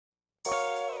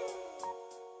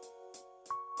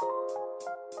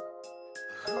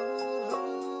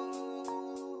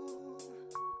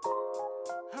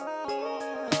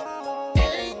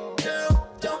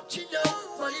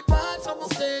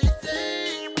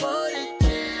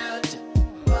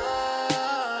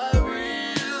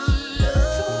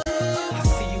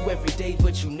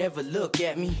ever look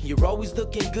at me? You're always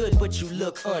looking good, but you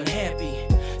look unhappy.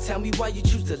 Tell me why you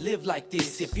choose to live like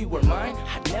this. If you were mine,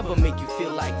 I'd never make you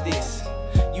feel like this.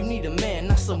 You need a man,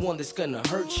 not someone that's gonna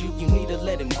hurt you. You need to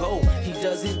let him go, he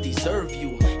doesn't deserve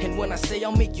you. And when I say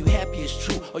I'll make you happy, it's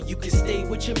true. Or you can stay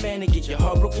with your man and get your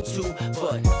heart broken too.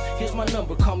 But here's my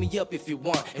number, call me up if you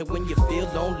want. And when you feel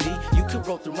lonely, you can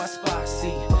roll through my spot.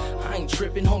 See, I ain't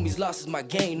tripping, homies, lost is my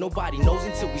game. Nobody knows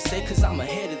until we say, cause I'm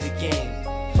ahead of the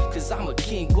game. Cause I'm a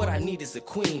king, what I need is a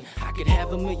queen. I could have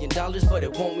 $1 million, but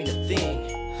it won't mean a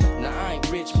thing. Now I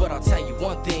ain't rich, but I'll tell you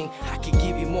one thing, I can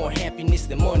give you more happiness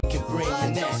than money can bring,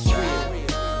 and that's real.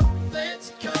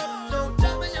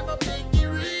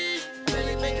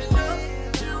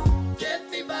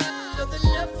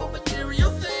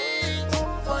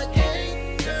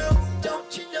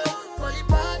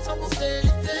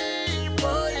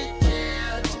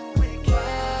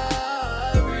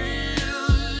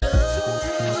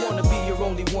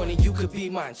 Could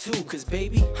be mine too, cause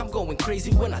baby, I'm going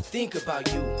crazy when I think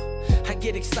about you. I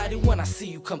get excited when I see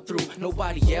you come through.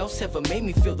 Nobody else ever made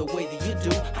me feel the way that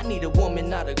you do. I need a woman,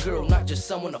 not a girl, not just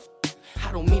someone to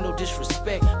I don't mean no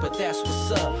disrespect, but that's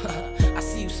what's up. I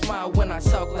see you smile when I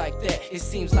talk like that. It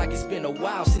seems like it's been a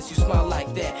while since you smile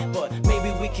like that. But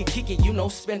maybe we can kick it, you know,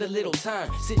 spend a little time.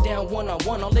 Sit down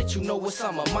one-on-one, I'll let you know what's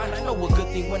on my mind. I know a good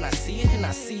thing when I see it, and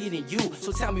I see it in you.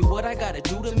 So tell me what I gotta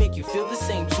do to make you feel the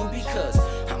same too. Because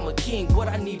I'm a king, what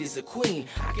I need is a queen.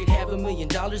 I could have $1 million,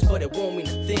 but it won't mean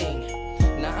a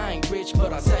thing. Now I ain't rich,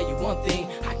 but I'll tell you one thing,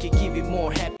 I could give you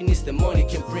more happiness than money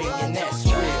can bring, and that's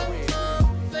real.